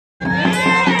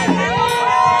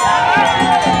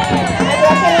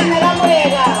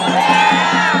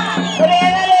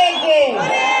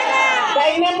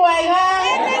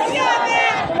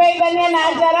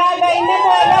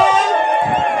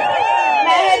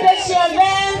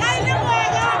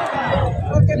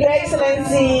Your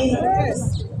Excellency,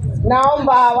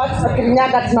 naomba watu wa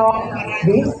Kirinyaga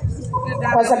tunawakaribisha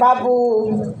kwa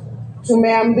sababu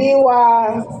tumeambiwa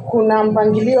kuna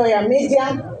mpangilio ya media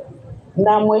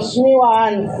na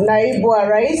Mheshimiwa Naibu wa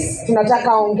Rais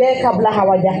tunataka ongee kabla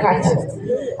hawajakata.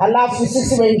 Alafu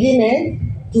sisi wengine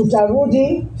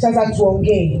tutarudi sasa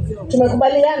tuongee.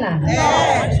 Tumekubaliana?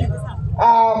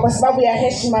 Kwa sababu ya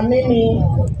heshima mimi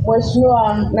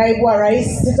Mheshimiwa Naibu wa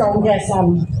Rais sitaongea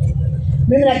sana.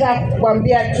 Mimi nataka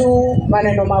kukuambia tu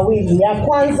maneno mawili. Ya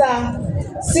kwanza,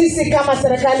 sisi kama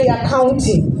serikali ya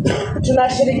county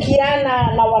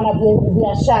tunashirikiana na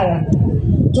wanabiashara.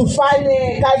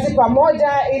 Tufanye kazi pamoja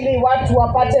ili watu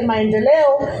wapate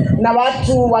maendeleo na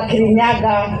watu wa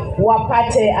Kirinyaga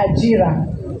wapate ajira.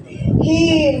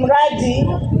 Hii mradi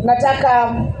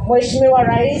nataka Mheshimiwa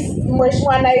Rais,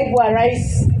 Mheshimiwa Naibu wa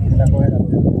Rais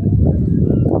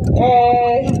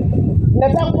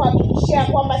nataka kuhakikishia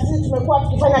kwamba sisi tumekuwa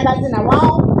tukifanya kazi na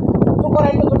wao. Tuko na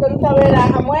kutoka wera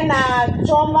hamwena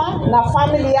Choma na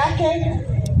family yake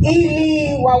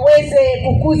ili waweze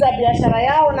kukuza biashara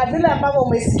yao, na vile ambavyo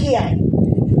umesikia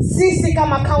sisi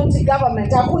kama county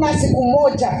government hakuna siku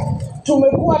moja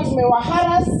tumekuwa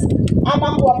tumewaharas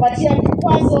ama kuwapatia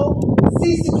vikwazo.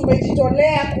 Sisi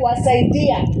tumejitolea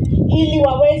kuwasaidia ili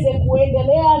waweze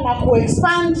kuendelea na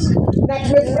kuexpand, na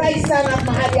tumefurahi sana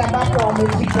mahali ambapo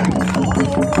wamefika.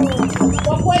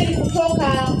 Kwa kweli kutoka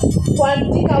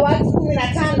kuandika watu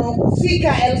 15 kufika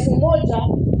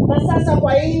 1000, na sasa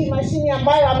kwa hii mashini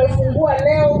ambayo amefungua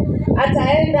leo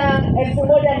ataenda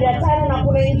 1500, na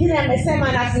kuna nyingine amesema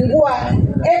anafungua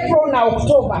April na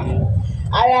Oktoba.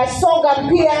 Aya soga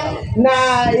pia na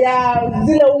ya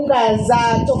zile unga za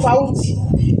tofauti.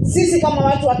 Sisi kama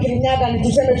watu wa Kirinyaga ni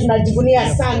tuseme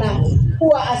tunajivunia sana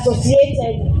kuwa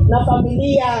associated na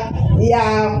familia ya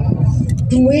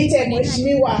tumuite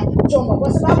Mheshimiwa Chomba,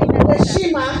 kwa sababu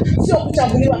heshima sio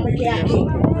kuchaguliwa peke yake.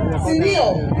 Si ndio?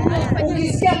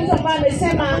 Ukisikia mtu ambaye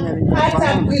amesema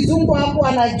hata kizungu hapo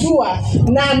anajua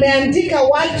na ameandika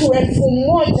watu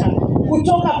 1000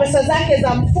 kutoka pesa zake za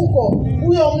mfuko,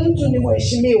 huyo mtu ni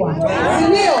mheshimiwa. Si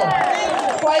ndio?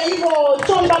 Kwa hivyo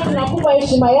Chomba tunakupa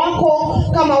heshima yako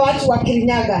kama watu wa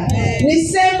Kirinyaga.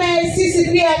 Niseme sisi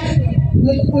pia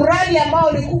mradi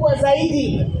ambao ni kubwa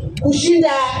zaidi kushinda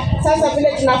sasa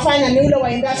vile tunafanya ni ule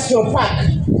wa Industrial Park.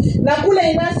 Na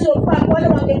kule Industrial Park wale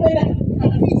wangependa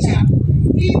picha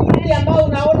hii mradi ambao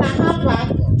unaona hapa,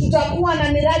 tutakuwa na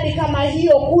miradi kama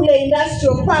hiyo kule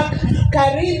Industrial Park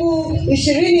karibu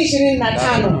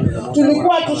 2025.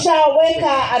 Tulikuwa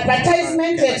tushaweka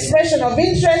advertisement, expression of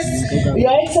interest,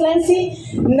 Your Excellency,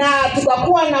 na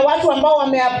tukakuwa na watu ambao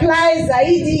wameapply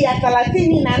zaidi ya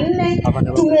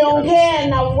 34. Tumeongea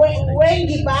na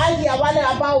wengi, baadhi ya wale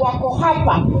ambao wako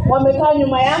hapa wamekaa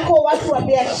nyuma yako, watu wa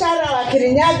biashara wa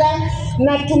Kirinyaga,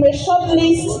 na tume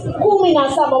shortlist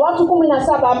 17 watu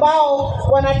 17 ambao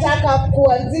wanataka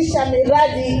kuanzisha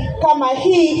miradi kama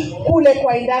hii kule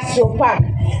kwa Industrial Park.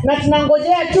 Na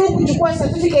tunangojea tu kuchukua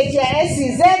certificate ya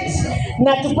SEZ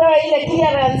na tupewe ile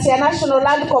clearance ya National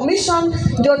Land Commission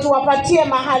ndio tuwapatie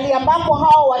mahali ambapo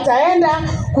hao wataenda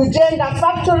kujenga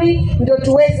factory, ndio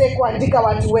tuweze kuandika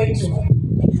watu wetu.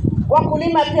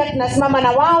 Wakulima pia tunasimama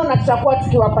na wao na tutakuwa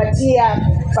tukiwapatia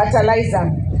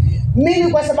fertilizer.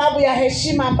 Mimi kwa sababu ya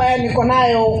heshima ambayo niko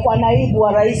nayo kwa Naibu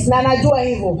wa Rais, na najua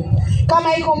hivyo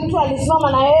kama iko mtu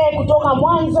alisimama na yeye kutoka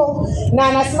mwanzo na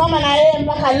anasimama na yeye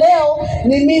mpaka leo,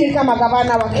 ni mimi kama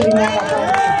gavana wa Kirinyaga.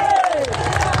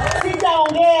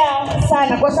 Sitaongea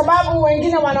sana kwa sababu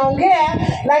wengine wanaongea,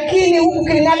 lakini huku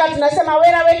Kirinyaga tunasema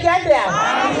wera weki atea.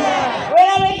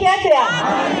 Wera weki atea.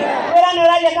 Wera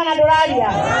noraja kana doraja.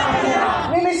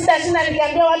 Mimi sitashinda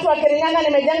nikiambia watu wa Kirinyaga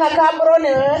nimejenga kabro,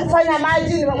 nimefanya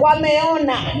maji,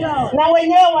 wameona. Na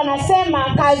wenyewe wanasema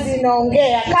kazi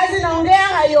inaongea. Kazi inaongea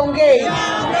haiongei.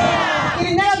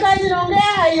 Kirinyaga kazi inaongea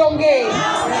haiongei.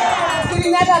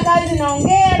 Kirinyaga kazi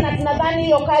inaongea, na tunadhani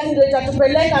hiyo kazi ndio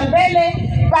itatupeleka mbele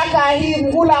mpaka hii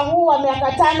mhula huu wa miaka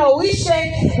 5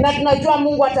 uishe, na tunajua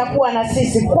Mungu atakuwa na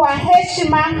sisi. Kwa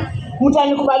heshima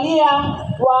mtanikubalia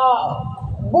wa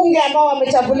bunge ambao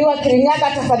wamechaguliwa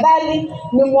Kirinyaga, tafadhali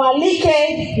nimwalike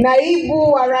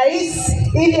Naibu wa Rais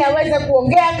ili aweze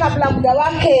kuongea kabla muda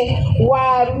wake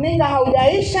wa runinga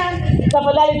haujaisha.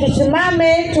 Tafadhali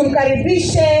tusimame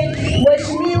tumkaribishe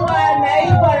Mheshimiwa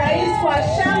Naibu wa Rais kwa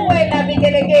shangwe na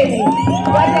vigelegele.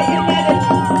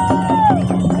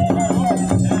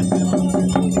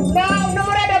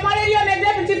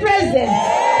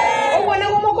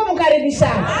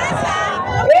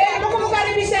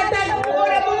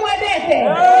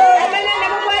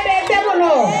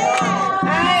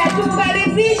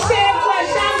 Tukaribishe kwa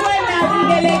shangwe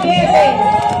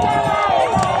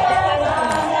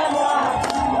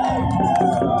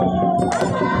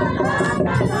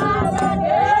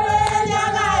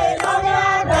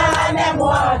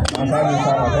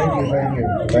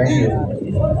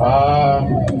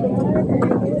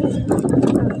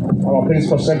Our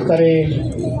Principal Secretary,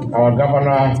 our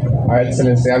Governor, Our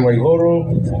Excellency Waiguri,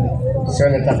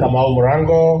 Senator Kamau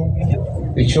Murango,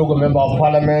 the Chugo Member of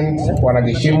Parliament, Bwana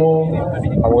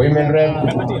Gishimu, our Women Rep,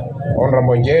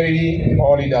 Honorable Njeri,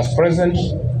 all leaders present,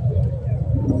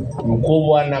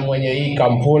 mkubwa na mwenye hii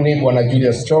kampuni Bwana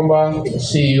Julius Chomba,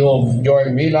 CEO of Joy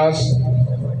Millers,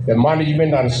 the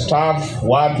management and staff,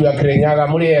 watu ya Kirinyaga,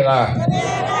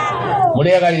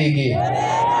 muliega ligi,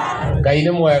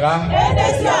 kaine mwega,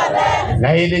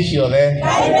 na hidi ciothe,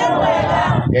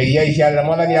 ngeia iciarira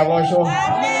mwathani agocwo.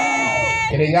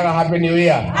 Kirinyaga, happy new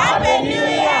year. Happy new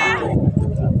year.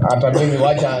 Hata mimi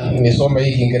wacha nisome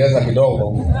hii Kiingereza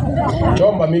kidogo.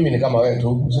 Chomba mimi ni kama wewe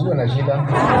tu, usiwe na shida.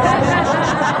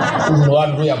 Sisi ni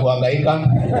watu ya kuhangaika.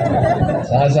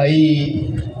 Sasa hii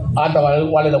hata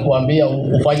wale nakuambia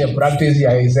ufanye practice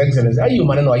ya His Excellency, hiyo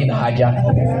maneno haina haja.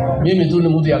 Mimi tu ni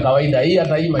mtu ya kawaida. Hii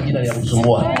hata hii majina ni ya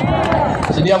kusumbua.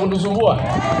 Si ni ya kutusumbua?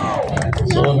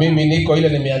 So mimi niko ile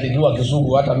nimeandikiwa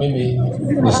Kizungu, hata mimi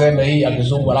niseme hii ya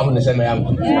Kizungu alafu niseme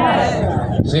yangu.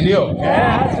 Si ndio?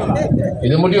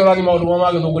 Ile mdio rani mauduma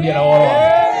mage tungulia na wao.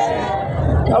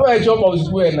 Kama Chomba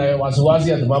usikue na wasiwasi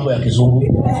ya mambo ya Kizungu.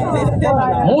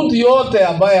 Mtu yote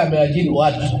ambaye ameajiri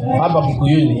watu hapa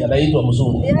Kikuyuni anaitwa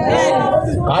mzungu.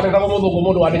 Hata kama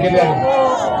mtu anaendelea.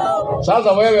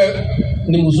 Sasa wewe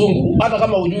ni mzungu, hata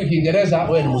kama hujui Kiingereza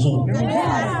wewe ni mzungu.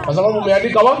 Kwa sababu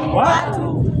umeandika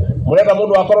muleta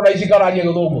mundu akoro na isikara aje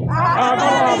githungu.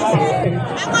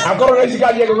 Akoro na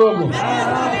isikara aje githungu.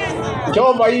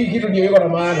 Chomba hii kitu ndio iko na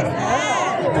maana.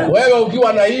 Wewe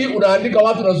ukiwa na hii unaandika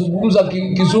watu nazungumza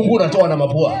Kizungu unatoa na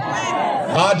mapua.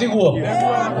 Atiguo.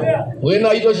 Wewe na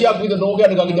hiyo cia kuita ndoge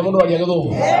andika kijamundu aje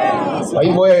githungu. Kwa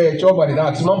hivyo wewe Chomba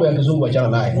relax, mambo ya Kizungu achana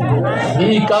naye.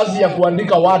 Hii kazi ya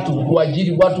kuandika watu,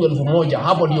 kuajiri watu 1000,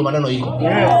 hapo ndio maneno iko.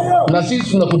 Na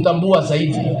sisi tunakutambua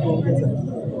zaidi.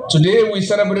 Today we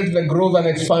celebrate the growth and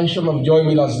expansion of Joy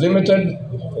Millers Limited,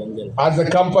 as the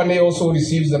company also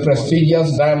receives the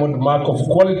prestigious Diamond Mark of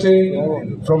Quality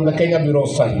from the Kenya Bureau of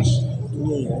Standards.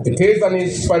 It is an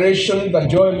inspiration that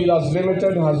Joy Millers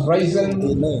Limited has risen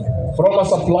from a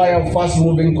supplier of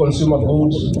fast-moving consumer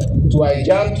goods to a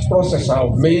giant processor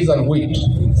of maize and wheat,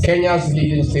 Kenya's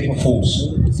leading staple foods.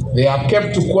 They have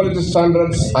kept to quality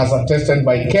standards as attested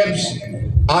by KEBS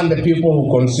and the people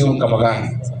who consume Kafagara.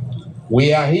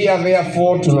 We are here,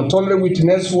 therefore, to not only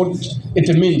witness what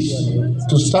it means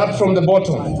to start from the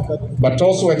bottom, but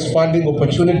also expanding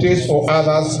opportunities for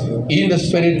others in the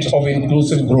spirit of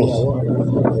inclusive growth.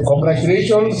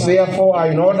 Congratulations, therefore,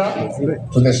 are in order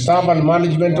to the staff and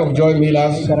management of Joy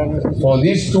Millers for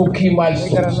these two key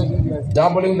milestones,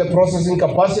 doubling the processing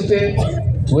capacity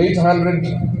to 800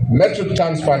 metric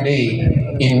tons per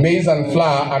day in maize and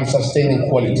flour and sustaining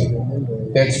quality.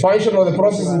 The expansion of the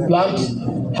processing plant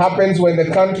happens when the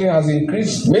country has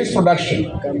increased maize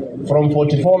production from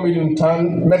 44 million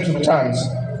metric tons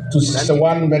to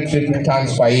 61 metric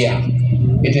tons per year.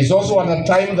 It is also at a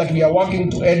time that we are working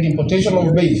to end importation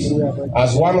of maize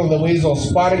as one of the ways of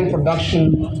spurring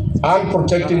production and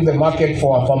protecting the market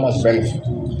for our farmers' benefit.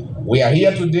 We are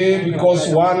here today because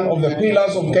one of the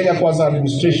pillars of Kenya Kwanza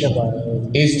administration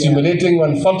is stimulating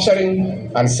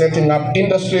manufacturing and setting up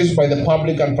industries by the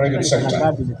public and private sector.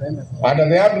 Under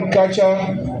the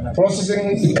agriculture,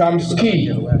 processing becomes key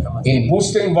in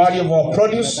boosting value of our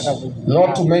produce,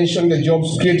 not to mention the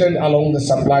jobs created along the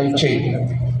supply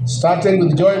chain. Starting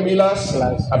with Joy Millers,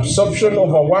 absorption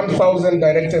of over 1,000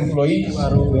 direct employees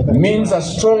means a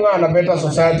stronger and a better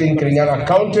society in Kirinyaga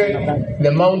County,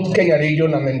 the Mount Kenya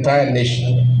region, and the entire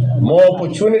nation. More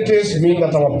opportunities mean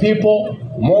that our people,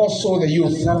 more so the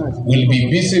youth, will be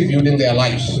busy building their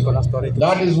lives.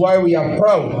 That is why we are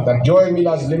proud that Joy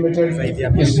Millers Limited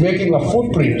is making a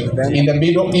footprint in the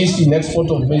Middle East in export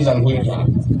of maize and wheat.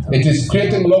 It is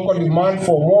creating local demand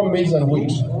for more maize and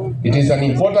wheat. It is an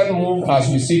important move as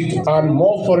we seek to earn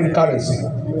more foreign currency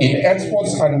in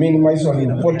exports and minimize on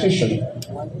importation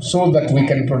so that we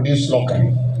can produce locally.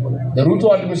 The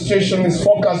Ruto administration is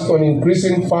focused on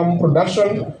increasing farm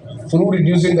production through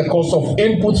reducing the cost of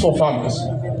inputs for farmers.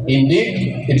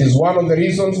 Indeed, it is one of the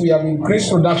reasons we have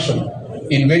increased production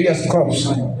in various crops,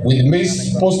 with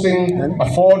maize posting a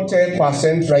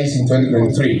 40% rise in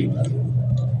 2023.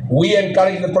 We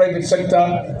encourage the private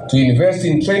sector to invest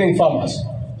in training farmers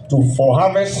for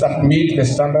harvests that meet the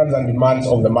standards and demands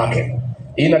of the market.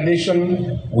 In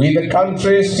addition, with the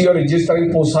country still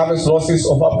registering post-harvest losses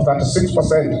of up to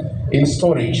 36% in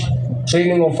storage,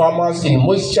 training of farmers in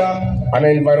moisture and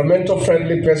environmental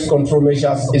friendly pest control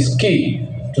measures is key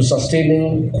to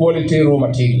sustaining quality raw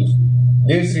materials.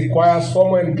 This requires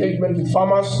formal engagement with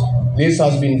farmers, This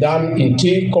has been done in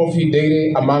tea, coffee,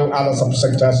 dairy, among other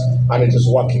subsectors, and it is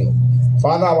working.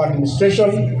 Further, our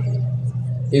administration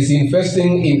is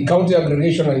investing in county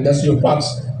aggregation and industrial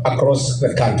parks across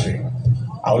the country.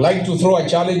 I would like to throw a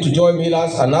challenge to joint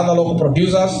millers and other local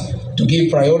producers to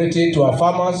give priority to our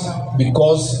farmers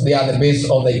because they are the base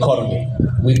of the economy.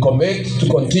 We commit to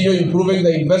continue improving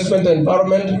the investment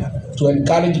environment to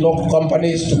encourage local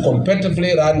companies to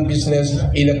competitively run business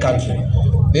in the country.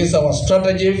 This is our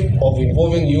strategy of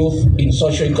involving youth in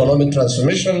socio-economic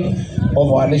transformation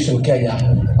of our nation Kenya.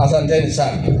 Asanteni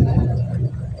sana.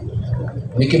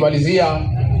 Nikimalizia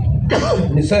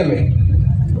niseme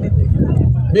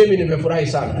mimi nimefurahi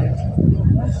sana.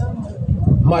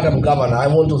 Madam Governor, I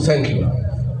want to thank you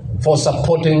for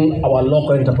supporting our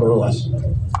local entrepreneurs.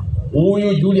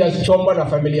 Huyu Julius Chomba na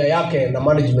familia yake na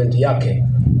management yake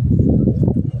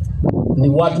ni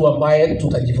watu ambaye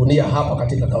tutajivunia hapa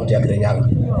katika kaunti ya Kirinyaga.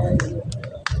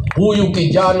 Huyu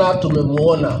kijana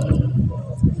tumemuona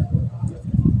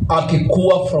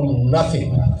akikuwa from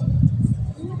nothing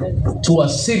to a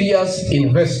serious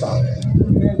investor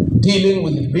dealing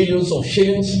with billions of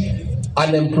shillings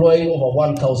and employing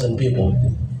over 1,000 people.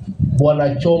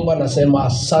 Bwana Chomba nasema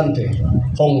asante,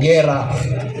 hongera,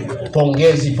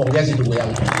 pongezi ndugu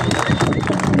yangu.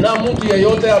 Na mtu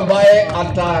yeyote ambaye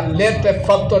atalete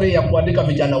factory ya kuandika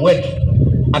vijana wetu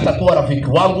atakuwa rafiki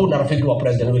wangu na rafiki wa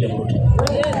President William Ruto.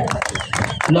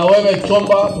 Na wewe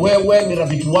Chomba, wewe ni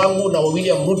rafiki wangu na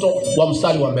William Ruto wa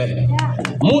mstari wa mbele.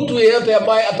 Mtu yeyote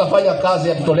ambaye atafanya kazi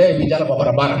ya kutolee vijana kwa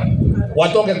barabara,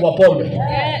 watoke kwa pombe,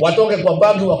 watoke kwa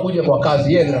bangi, wakuje kwa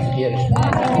kazi, yeye ni rafiki yetu.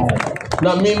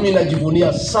 Na mimi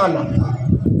najivunia sana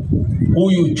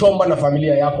huyu Chomba na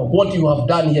familia yako, what you have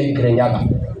done here in Kirinyaga.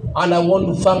 And I want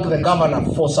to thank the governor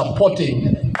for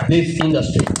supporting this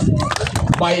industry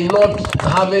by not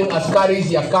having askaris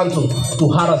ya council to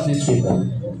harass these people.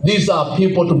 These are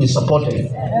people to be supported.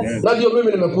 Na ndio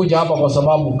mimi nimekuja hapa kwa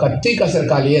sababu katika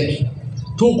serikali yetu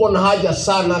tuko na haja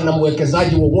sana na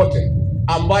mwekezaji wowote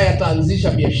ambaye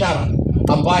ataanzisha biashara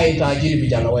ambaye itaajiri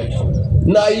vijana wetu.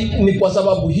 Na ni kwa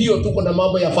sababu hiyo tuko na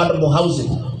mambo ya affordable housing,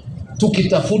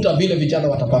 tukitafuta vile vijana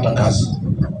watapata kazi.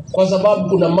 Kwa sababu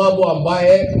kuna mambo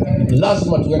ambaye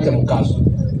lazima tuweke mkazo.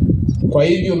 Kwa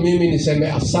hivyo mimi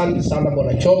niseme asante sana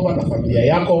Bwana Chomba na familia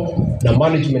yako na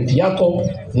management yako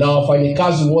na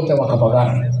wafanyikazi wote wa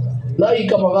Kafagara. Na hii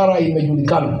Kafagara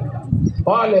imejulikana.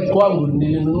 Pale kwangu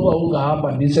nilinunua unga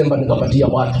hapa Disemba nikapatia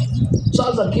watu.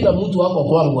 Sasa kila mtu hapo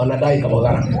kwangu anadai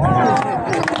Kafagara.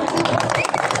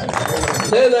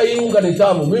 Tena hii unga ni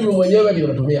tamu, mimi mwenyewe ndio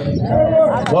natumia.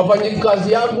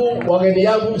 Wafanyikazi yangu, wageni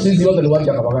yangu, sisi wote ni watu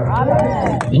wa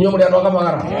Kafagara. Ninyo mliano wa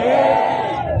Kafagara?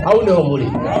 Au ni homuli?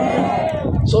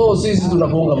 So sisi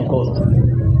tunakuunga mkono.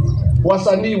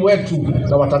 Wasanii wetu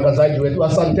na watangazaji wetu,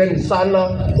 asanteni sana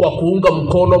kwa kuunga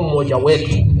mkono mmoja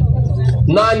wetu.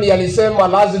 Nani alisema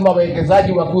lazima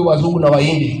wawekezaji wakuwe wazungu na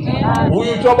wahindi?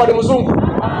 Huyu Chomba ni mzungu?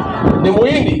 Ni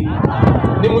muhindi?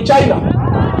 Ni mchina?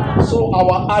 So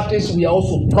our artists, we are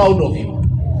also proud of you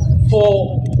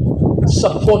for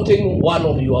supporting one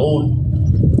of your own,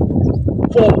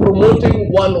 for promoting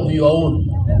one of your own.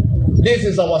 This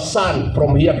is our son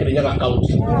from here, Kirinyaga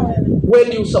County.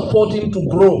 When you support him to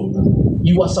grow,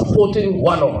 you are supporting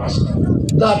one of us.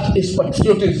 That is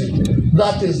patriotism.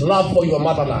 That is love for your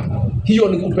motherland. Hiyo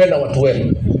ni kupenda watu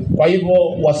wenu. Kwa hivyo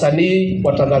wasanii,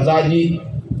 watangazaji,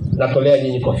 natolea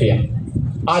nyinyi kofia.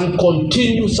 And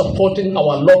continue supporting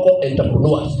our local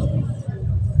entrepreneurs.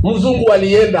 Mzungu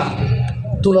alienda,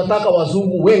 tunataka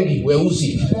wazungu wengi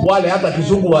weusi, wale hata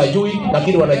kizungu hawajui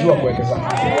lakini wanajua kuwekeza.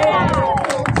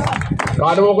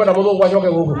 Kaado wako na mbogo kwa shoke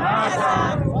huko.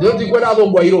 Ndio tikwenda hapo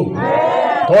Waiguri.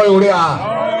 Toyo ule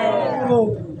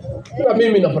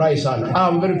mimi nafurahi sana. I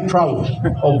am very proud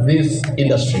of this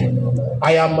industry.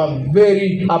 I am a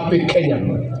very happy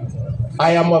Kenyan.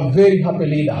 I am a very happy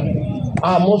leader.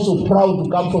 I am also proud to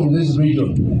come from this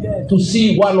region to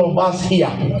see one of us here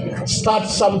start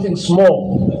something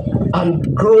small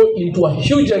and grow into a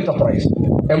huge enterprise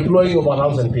employing over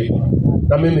 1,000 people.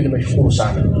 Na mimi nimeshukuru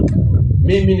sana.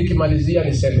 Mimi nikimalizia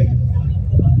niseme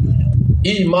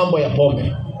hii mambo ya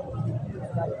pombe,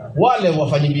 wale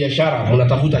wafanyabiashara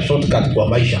mnatafuta shortcut kwa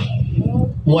maisha,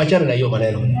 muachane na hiyo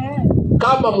maneno.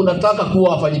 Kama mnataka kuwa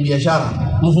wafanyabiashara,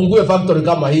 mfungue factory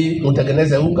kama hii,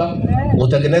 mtengeneze unga,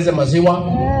 mtengeneze maziwa,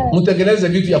 mtengeneze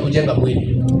vitu ya kujenga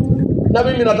mwili. Na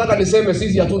mimi nataka niseme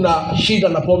sisi hatuna shida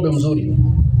na pombe mzuri.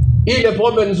 Ile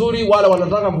pombe nzuri, wale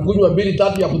wanataka kukunywa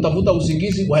 2-3 ya kutafuta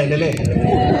usingizi waendelee.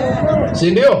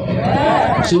 Si ndio?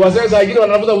 Si wazee wengine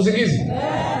wanatafuta usingizi.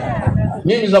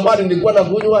 Mimi zamani nilikuwa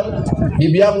nakunywa,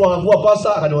 bibi yangu akakuwa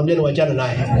pasta akaniambia niwachane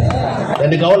naye. Na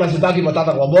nikaona sitaki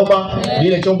matata kwa boma,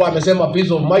 ile chombo amesema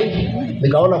peace of mind,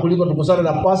 nikaona kuliko tukusane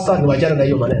na pasta niwachane na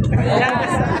hiyo maneno.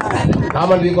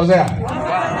 Kama nilikosea,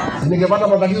 ningepata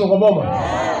matatizo kwa boma.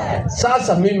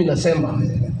 Sasa mimi nasema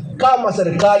kama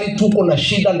serikali tuko na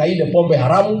shida na ile pombe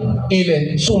haramu,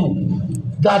 ile sumu,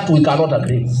 that we cannot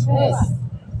agree.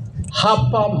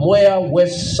 Hapa Mwea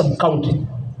West Sub County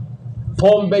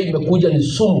pombe imekuja ni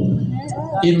sumu,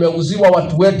 imeuziwa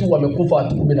watu wetu, wamekufa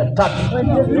watu 13,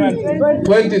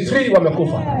 23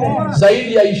 wamekufa,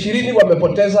 zaidi ya 20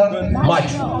 wamepoteza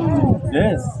macho.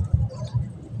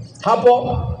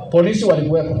 Hapo polisi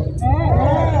walikuweko,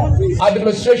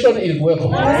 administration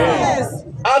ilikuweko.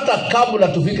 Hata kabla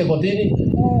tufike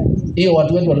kotini, hiyo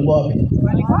watu wetu walikuwa wapi?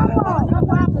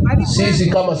 Sisi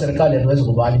kama serikali hatuwezi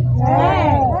kubali.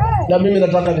 Na mimi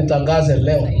nataka nitangaze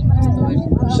leo,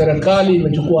 serikali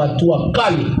imechukua hatua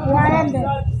kali.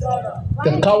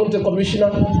 The county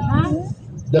commissioner,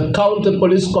 the county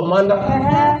police commander,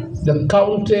 the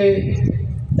county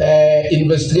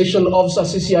investigation officer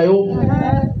CCIO,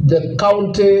 the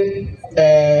county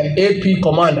AP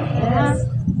commander,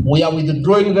 we are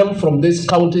withdrawing them from this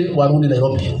county, warudi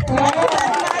Nairobi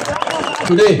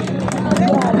today.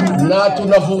 Na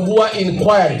tunafungua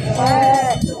inquiry,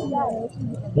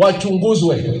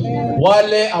 wachunguzwe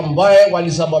wale ambaye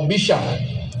walisababisha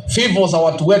vifo za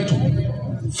watu wetu,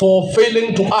 for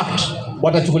failing to act,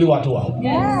 watachukuliwa hatua.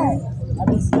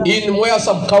 In Mwea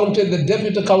Sub County, the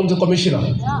deputy county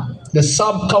commissioner, the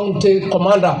sub county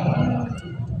commander,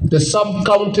 the sub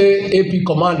county AP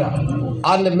commander,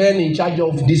 and the men in charge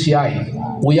of DCI,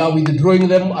 we are withdrawing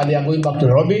them and they are going back to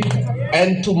Nairobi.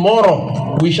 And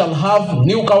tomorrow we shall have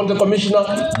new county commissioner,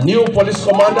 new police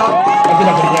commander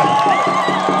katika Kenya.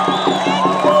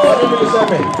 Mimi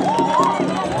niseme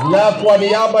na kwa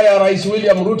niaba ya Rais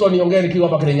William Ruto niongee nikiwa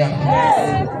hapa Kenya.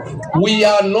 We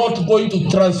are not going to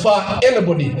transfer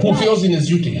anybody who fails in his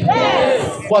duty.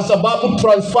 Kwa sababu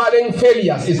transferring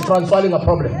failures is transferring a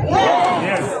problem.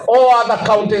 All other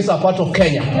counties are part of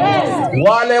Kenya.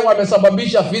 Wale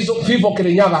wamesababisha vifo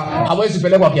Kirinyaga hawezi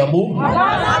pelekwa Kiambu,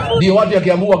 ndio watu ya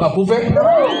Kiambu wakakufe.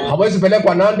 Hawezi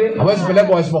pelekwa Nandi, hawezi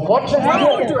pelekwa West Pokot.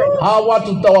 Hawa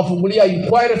tutawafungulia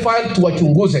inquiry file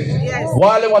tuwachunguze.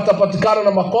 Wale watapatikana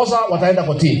na makosa wataenda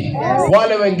kotini.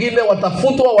 Wale wengine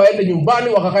watafutwa waende nyumbani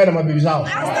wakakae na mabibi zao.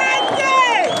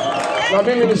 Na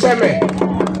mimi niseme,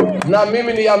 na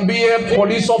mimi niambie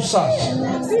police officers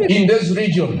in this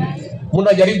region,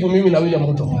 mnajaribu mimi na William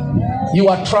Ruto. You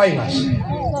are trying us.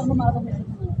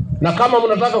 Na kama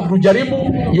mnataka kutujaribu,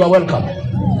 you are welcome.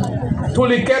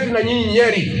 Tuliketi na nyinyi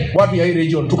Nyeri, watu ya hii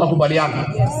region, tukakubaliana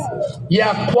ya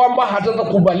kwamba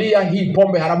hatutakubalia hii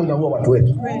pombe haramu inaua watu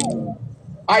wetu.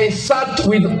 I sat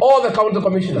with all the county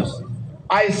commissioners.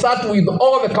 I sat with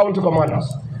all the county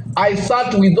commanders. I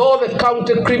sat with all the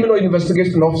county criminal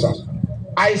investigation officers.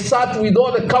 I sat with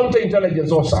all the county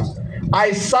intelligence officers.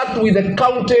 I sat with the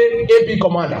county AP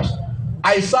commanders.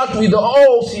 I sat with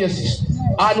all CSs,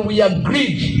 and we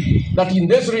agreed that in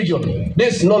this region,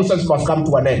 this nonsense must come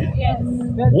to an end. Yes.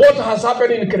 What has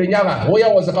happened in Kirinyaga?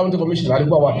 Where was the county commissioner?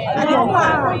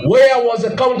 Where was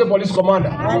the county police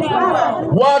commander?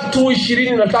 Watu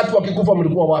 23 wakikufa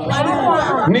mlikuwa wapi?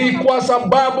 Ni kwa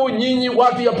sababu nyinyi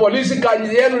watu ya polisi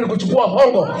kazi yenu ni kuchukua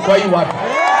hongo kwa hii watu.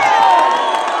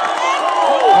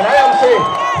 And I am saying,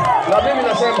 na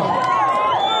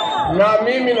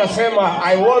mimi nasema,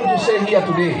 I want to say here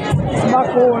today,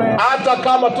 hata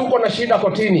kama tuko na shida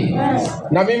kotini,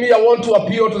 na mimi I want to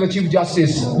appeal to the Chief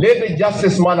Justice, Lady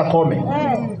Justice Martha Koome.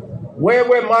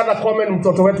 Wewe Martha Koome ni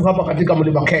mtoto wetu hapa katika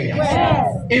Mlima Kenya.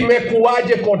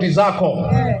 Imekuwaje koti zako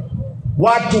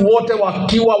watu wote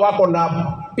wakiwa wako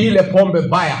na ile pombe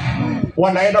baya,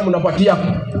 wanaenda mnapatia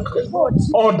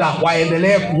order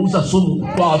waendelee kuuza sumu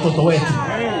kwa watoto wetu?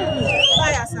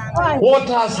 What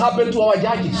has happened to our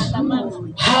judges?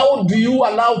 How do you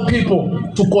allow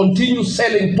people to continue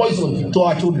selling poison to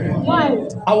our children?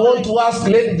 I want to ask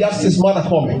Lady Justice Martha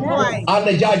Koome and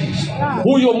the judges.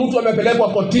 Huyo mtu amepelekwa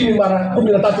kotini mara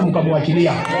 13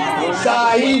 mkamwachilia.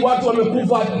 Saa hii watu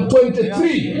wamekufa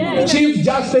 23. Chief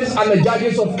Justice and the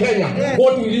judges of Kenya.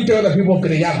 What will you tell the people of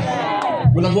Kenya?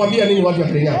 Unatuambia nini watu wa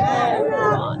Kenya?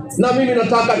 Na mimi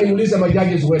nataka niulize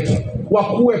majudges wetu,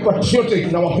 wakuwe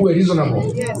patriotic na wakuwe reasonable.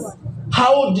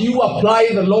 How do you apply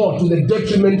the law to the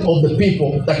detriment of the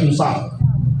people that you serve?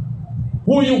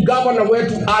 Huyu governor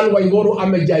wetu Waiguri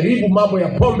amejaribu mambo ya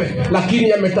pombe,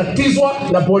 lakini ametatizwa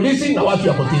na polisi na watu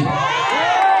ya kotini.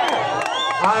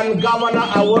 And Governor,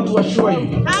 I want to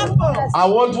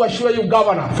assure you,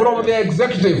 Governor, from the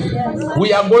executive,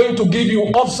 we are going to give you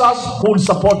officers who will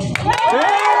support you. Thank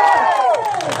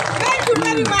you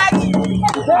very much.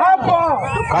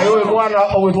 Ayo mwana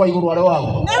owe Waiguri wale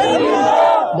wangu.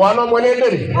 Mwana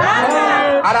mwenendere.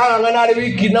 Ara ngana ari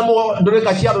wiki namo ndore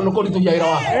kashiaro nokori tujaira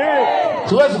wa.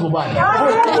 Siwezi kubali.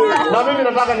 Na mimi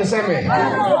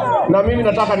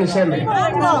nataka niseme.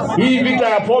 Hii vita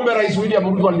ya pombe Rais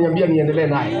William Ruto aliniambia niendelee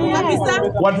naye.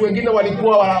 Watu wengine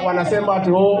walikuwa wanasema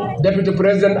ati Deputy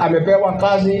President amepewa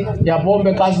kazi ya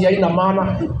pombe, kazi haina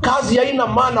maana. Kazi haina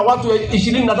maana, watu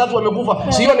 23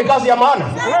 wamekufa. Sio ni kazi ya maana?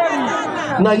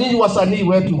 Na nyinyi wasanii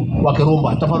wetu wa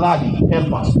Kirumba, tafadhali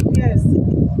help us.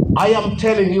 I am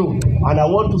telling you, and I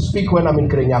want to speak when I'm in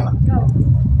Kirinyaga.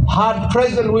 Had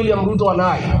President William Ruto and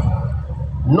I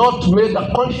not made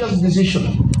a conscious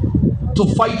decision to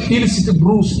fight illicit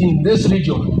brews in this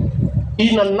region,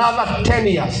 in another 10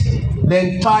 years, the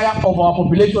entire of our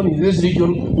population in this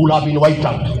region will have been wiped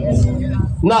out.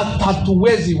 Na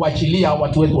hatuwezi wachilia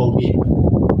watu wetu waumie.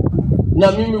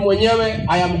 Na mimi mwenyewe,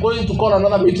 I am going to call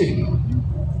another meeting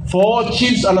for all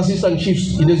chiefs and assistant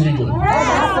chiefs in this region.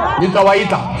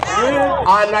 Nitawaita.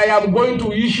 And I am going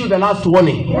to issue the last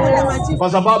warning. Kwa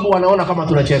sababu wanaona kama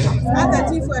tunacheza.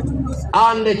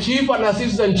 And the chief and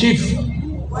assistant chief,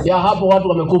 ya hapo watu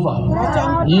wamekufa.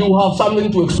 You have something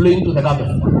to explain to the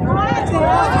government.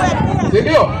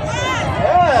 Ndio?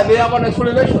 Yeah, they have an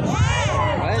explanation.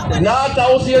 Na hata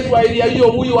usietu wa area hiyo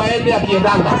huyu waende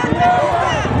akiendanga.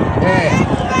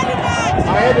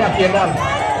 Aende akiendanga.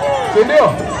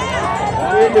 Ndio?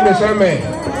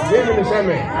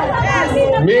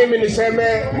 Mimi niseme,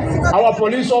 our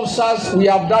police officers, we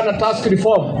have done a task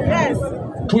reform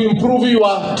to improve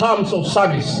your terms of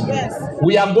service.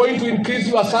 We are going to increase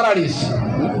your salaries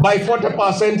by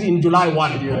 40% in July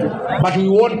 1. But we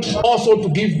want also to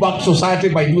give back society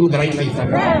by doing the right thing.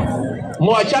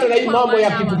 Muachane na hii mambo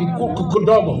ya kitu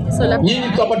kidogo. Nyinyi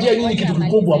tutapatia nyinyi kitu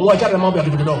kikubwa, muachane na mambo ya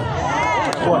kitu kidogo.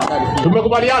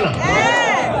 Tumekubaliana?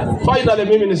 Finally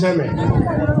mimi niseme,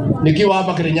 nikiwa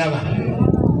hapa Kirinyaga,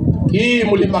 hii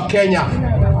mlima Kenya,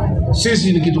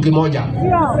 sisi ni kitu kimoja.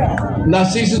 Na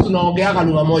sisi tunaongeaga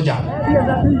lugha moja.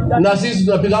 Na sisi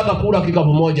tunapigaga kura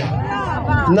kikapu moja.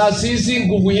 Na sisi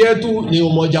nguvu yetu ni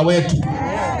umoja wetu.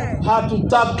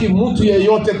 Hatutaki mtu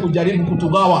yeyote kujaribu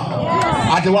kutugawa.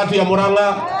 Ati watu ya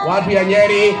Murang'a, watu ya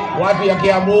Nyeri, watu ya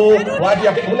Kiambu, watu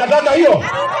ya Unataka hiyo?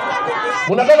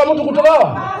 Unataka mtu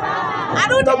kutugawa?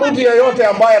 Na mtu yeyote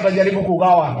ambaye atajaribu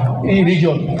kugawa hii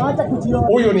region,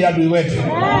 huyo ni adui wetu.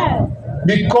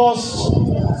 Because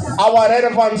our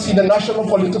relevance in the national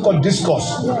political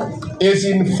discourse is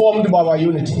informed by our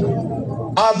unity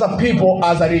as a people,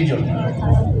 as a region.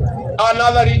 And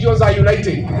other regions are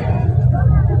uniting.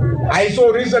 I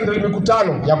saw recently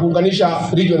mikutano ya kuunganisha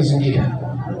regions zingine.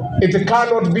 It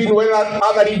cannot be when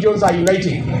other regions are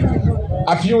uniting.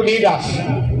 A few leaders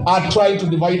are trying to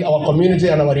divide our community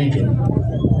and our region.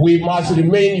 We must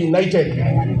remain united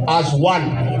as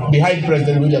one behind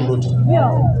President William Ruto.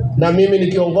 Na mimi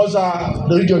nikiongoza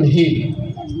the region hii,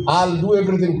 I'll do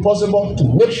everything possible to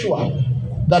make sure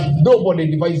that nobody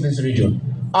divides this region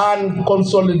and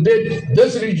consolidate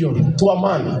this region to a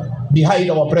man behind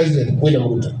our President William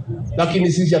Ruto.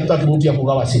 Lakini sisi hatutaki mtu ya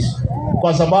kugawa sisi,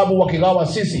 kwa sababu wakigawa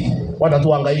sisi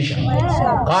watatuhangaisha.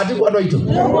 Kati kwa ndio hicho.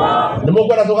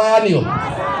 Nimekuwa tugayanio.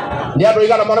 Ni ando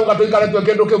igana mara ukatoikana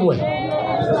twekendo kimwe.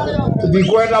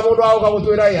 Tukikwenda mundu au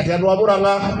kamutwira ati andu a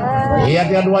Murang'a,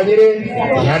 ati andu a Nyeri,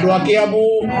 andu a Kiambu,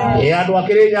 andu a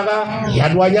Kirinyaga,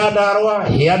 andu a Nyandarua,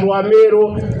 andu a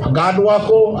Meru, andu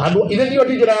ako, ile ndio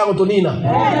njira ya gutunina.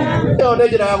 Ndio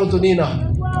njira ya gutunina.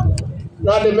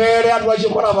 Na ndimere andu acio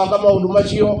marabanga maundu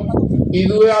macio,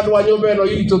 ithuĩ andu a nyũmba ĩno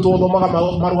itũ tũthomaga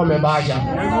marũa membaca.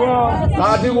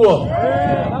 Katiguo.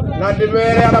 Na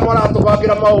ndimere arĩa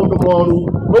maratũbangĩra maundu moru.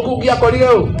 Mũkungi akorire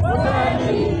ũũ?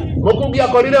 Mũkungi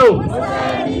akorire ũũ?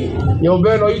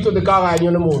 Nyũmba ĩno itũ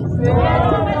ndĩkagaywo nĩ mũndũ.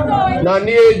 Na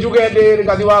niĩ njuge ndĩ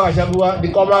ngathi wa Gachagua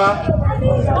ndikomaga.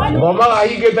 Ngomaga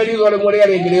hingĩte ritho rĩmwe rĩrĩa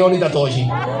rĩngĩ rĩo nĩ tatoci.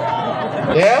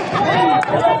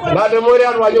 Na ndĩmwĩre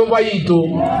andũ a nyũmba itũ,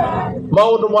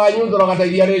 maundu manyu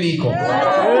ndoragateithia riko.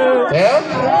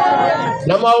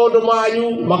 Na maundu manyu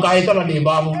makahĩtana ndĩ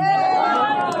mbabu.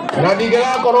 Na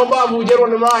ndingĩgakorwo mbabu njerwo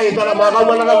nĩ marahĩtana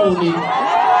magauma na gabuni.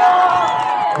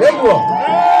 Nĩguo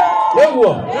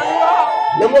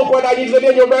nĩmũkwenda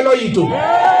nyitithanie nyũmba ĩno itũ,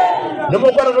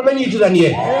 nĩmũkwenda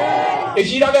tũmĩnyitithanie.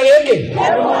 Ĩciraga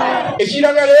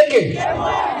rĩngĩ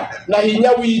na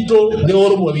hinya witũ nĩ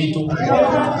ũrũmwe witũ.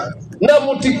 na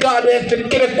mutikane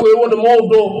tekere kwirwo ni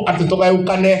mundu ati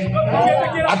tugayukane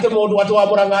ati mundu ati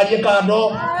wamurangarie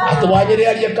kando ati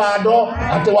wanyiriarie kando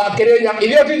ati wakirinya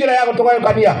ilio tijira yako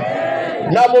tugayukania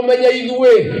na mumenye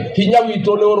ithue hinya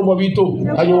witu ni urumwe witu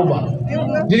kanyumba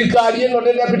thirikari ino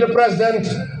ni deputy president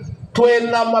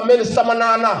twena maminista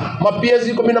manana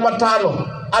mapiezi 15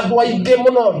 andu aingi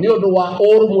muno ni undu wa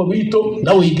urumwe witu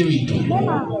na uingi witu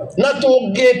na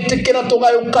tungitikira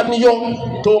tugayukanio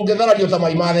tungitharario ta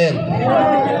mai matheru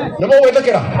nimo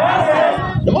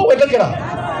gwetekera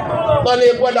na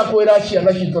ni kwenda kwira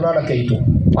ciana citu na keitu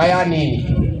aya nini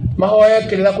mahoye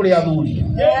kirira kuri athuri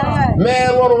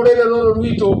merwo rurire ruru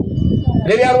rwitu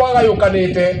riria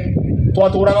rwagayukanite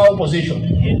twaturaga opposition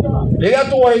riria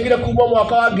tuwahigire kuma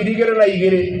mwaka wa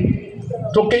 2002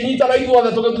 tukinyitana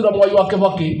ithuothe tugitura Mwai wa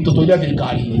Kibaki tutuire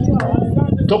thirikari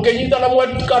tukinyitana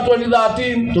mwaka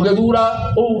 2013 tugithura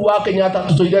Uhuru wa Kenyatta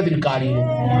tutuire thirikari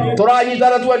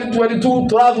turanyitana 2022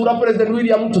 turathura President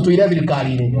William tutuire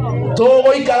thirikari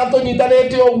tugoikara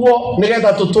tunyitanite uguo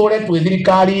nigetha tuture twi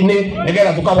thirikari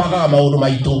nigetha tukabagaga maundu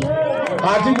maitu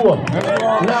atiguo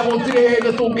na gutire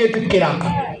hende tungitikira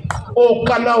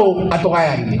kana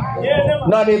atugayanie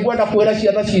na ni ngwenda kwira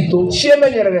ciana citu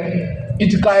ciemenyerere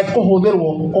itikae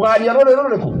kuhuthirwo kugania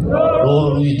ruriku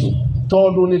rwitu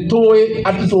tondu ni tuwi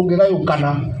ati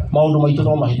tungigayukana maundu maitu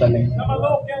no mahitane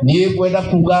ni ngwenda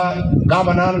kuga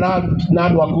gavana na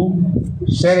andu aku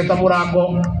Senator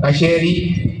Murango na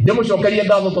Sheri ndimucokerie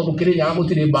ngatho tondu Kirinyaga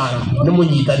gutire mbara ni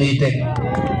munyitanite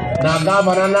na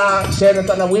gavana na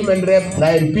senator na women rep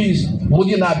na MPs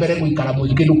muthie na mbere guikara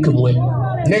kindu kimwe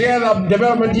nigetha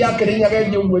development ya Kirinyaga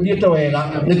thiete wega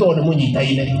ni tondu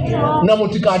munyitaine na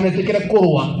mutikanetĩkĩre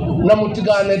kurwa na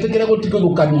mutikanetĩkĩre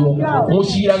gutigithukanio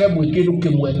mucirage mwi kindu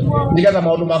kimwe nigetha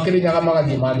maundu ma Kirinyaga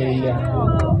magathie magĩrĩire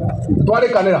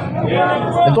twarikanira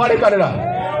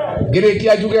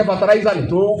ngirikia njuge fertilizer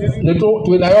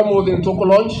twinayo muthi tuku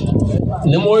launch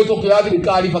ni moyo tukioya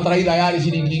thirikari fertilizer yari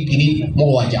ciringi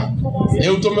 7,000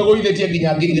 riu tumegoithetie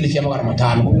nginya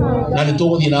 2,500 na ni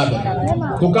tuguthie na mbere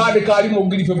tukandika arimu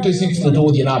 56 ni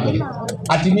tuguthie na mbere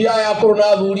atimia ya kuru na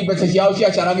thuri mbeca ciao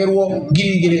ciacaragirwo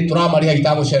 2,000 turamariha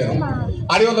itagucererwo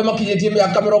ari othe makinyitie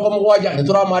miaka 70 ni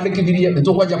turamandikithirie ni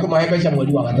tukwenja kumahe mbeca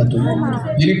mweri wa gatatu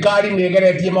thirikari ni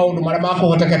geretie maundu maria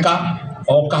makuhotekeka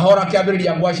o kahora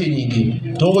kiambiriria ngwaci nyingi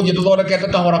tuguthie tuthondekete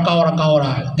kahora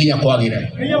nginya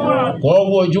kwagire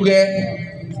koguo njuge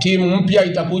timu mpya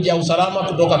itakuja usalama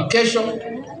kutoka kesho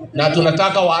na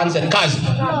tunataka waanze kazi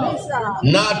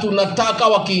na tunataka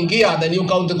wakiingia the new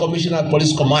county commissioner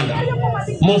police commander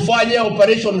mufanye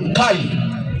operation kali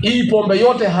hii pombe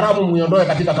yote haramu muiondoe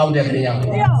katika kaunti ya Kirinyaga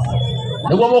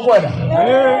niguo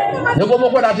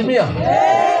mukwenda atimia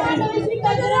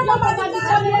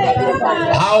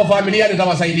hao familia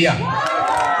nitawasaidia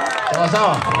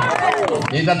sawa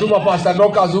nitatuma Pastor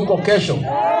Dokas huko kesho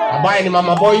ambaye ni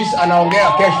mama boys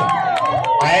anaongea kesho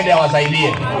aende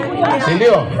awasaidie si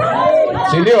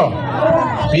ndio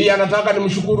pia nataka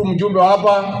nimshukuru mjumbe wa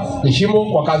hapa Nishimo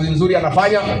kwa kazi nzuri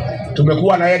anafanya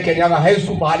tumekuwa na yeye Kenyaga High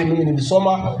School pahali mimi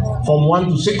nilisoma from 1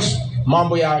 to 6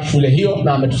 mambo ya shule hiyo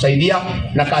na ametusaidia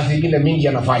na kazi nyingine mingi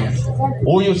anafanya.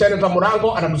 Huyu Senator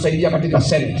Murango anatusaidia katika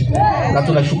Senate na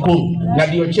tunashukuru na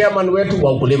ndio chairman wetu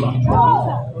wa ukulima.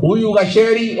 Huyu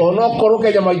Gacheri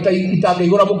onokoroke nyama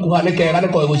itagigura mukuhaneke gane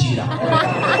ko gucira.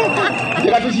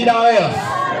 Ndikatucira wega.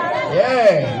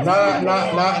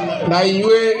 Na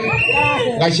inywe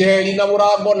Gacheri na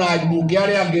Murango na bunge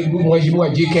yale mheshimiwa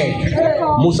JK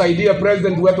musaidie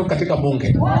president wetu katika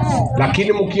bunge,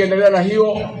 lakini mkiendelea na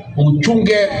hiyo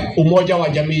mchunge umoja wa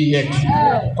jamii yetu,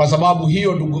 kwa sababu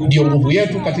hiyo ndio nguvu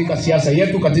yetu katika siasa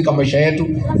yetu, katika maisha yetu,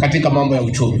 katika mambo ya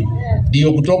uchumi.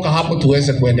 Ndio kutoka hapo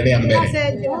tuweze kuendelea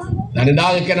mbele. Na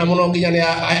ndagekena muno nginya ni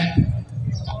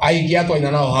aigiatwa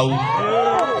ina nao hau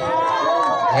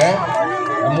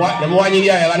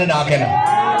nemwanyiria wega ni ndakena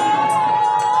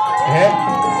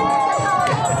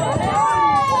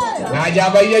na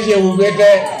jamba ile ciehubite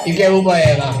ikehumba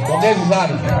wega. Pongezi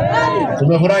sana,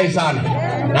 tumefurahi sana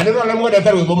na ndio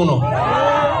nemwendete rwimbo muno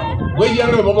gwijia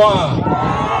rwimbo mwaga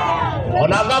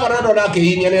ona ngavana ndo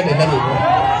nakihinia nendete rwimbo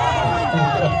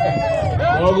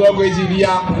oguo gwiciria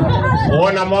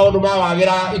wona maundu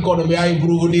mawagira economy ya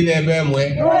improve ni thembe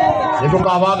emwe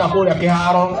nitukabanga kuria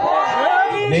kiharo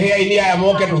ni hiaini aya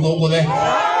moke tuthunguthe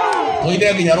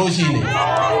tuine nginya rucini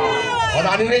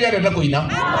ona ni nyendete kuina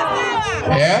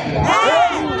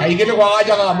kaingĩ nĩ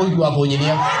kwaganjaga mũhiki wa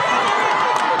kũnyinia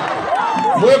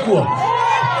mwĩkuo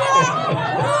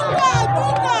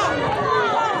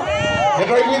nĩ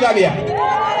twaiguithania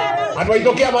andũ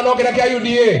aitũ kĩama no kĩrĩa kĩa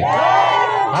UDA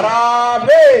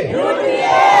Harambee!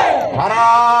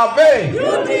 Harambee!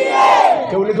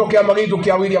 Kiu niko kiama gitu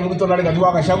kia William Ruto na Rigathi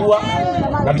Gachagua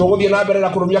na tuguthie na mbere na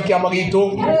kurumia kiama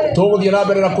gitu tuguthie na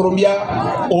mbere na kurumia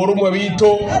urumwe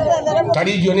witu ta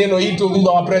region ino itu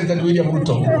thutha wa President William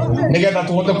Ruto nigetha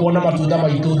tuhote kuona matunda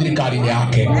maitu thirikari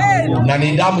yake na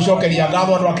ni ndamucokeria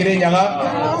ngatho andu akirinyaga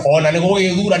ona ni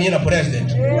gugithurania na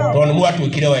president tondu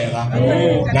mwatwikire wega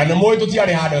na ni mwi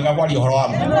tutiari handu wega kwaria horo wa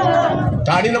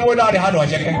tani ni mwi ndari handu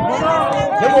aceke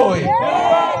ni mwi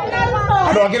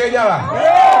andu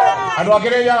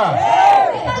akirinyaga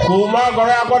kuma ngoro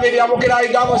yakwa niriamukira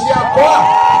ngatho ciakwa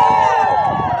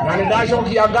na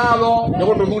nindacokia ngatho ni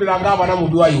gututhurira ngavana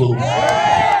mundu wa iguru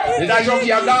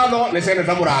nindacokia ngatho ni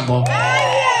seneta Murango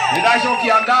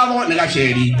nindacokia ngatho ni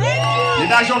Gacheri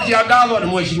nindacokia ngatho ni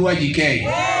Mheshimiwa JK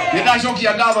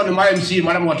nindacokia ngatho ni MC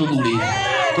maria mwatuthurire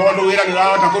tondu wira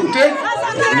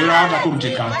nirahota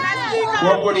kurutika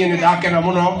koguo ni ndakena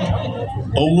muno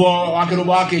uguo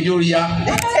wakirumba wakinjuria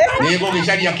ni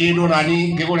gugicaria kindu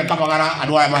nani ngigure Kafagara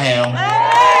andu aya maheo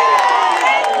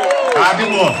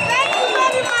atiguo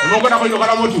nimugona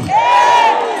kuinukana mutu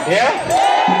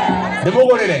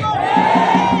ndimugurire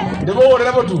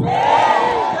mutu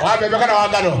wa mbembe kana wa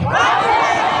ngano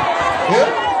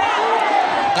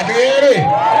atigiri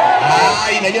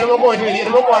ai na nyina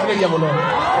nimugwatiria muno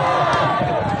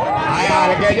aya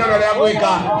reke nyono ria gwika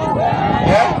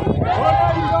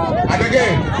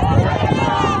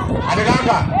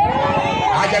atiganga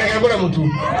aja reke ngure mutu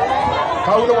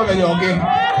kau ni muthenya ungi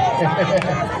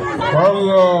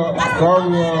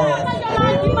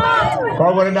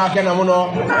koguo ni ndakena muno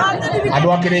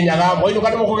andu akirinyaga moinuka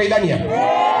ni mukugeithania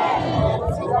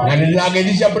na ni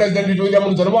ngeithi cia President William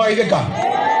Ruto ni mugeithika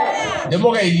ni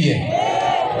mugeithie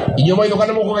inyo moinuka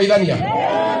ni mukugeithania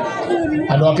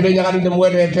andu akirinyaga ni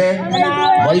ndimwendete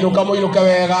moinuke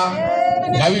wega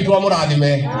Ngai witu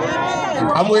amurathime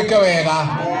amwike wega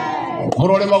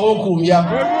murore magukumia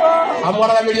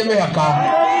amwaragamirie mihaka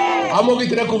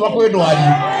amugitire kuma kwi ndwari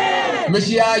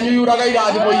micii yanyu yuraga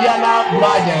irathimo iana mbura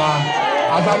njega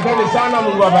asanteni sana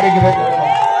Mungu abariki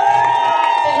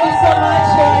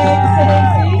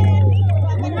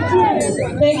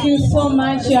Thank you so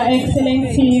much, Your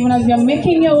Excellency. Even as you're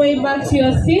making your way back to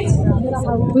your seat,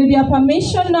 with your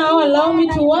permission now, allow me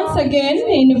to once again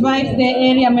invite the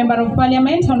area member of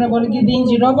Parliament, Honorable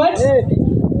Gidinji Robert,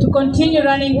 to continue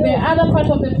running the other part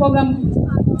of the program.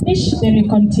 Then we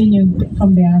continue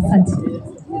from there. Asante.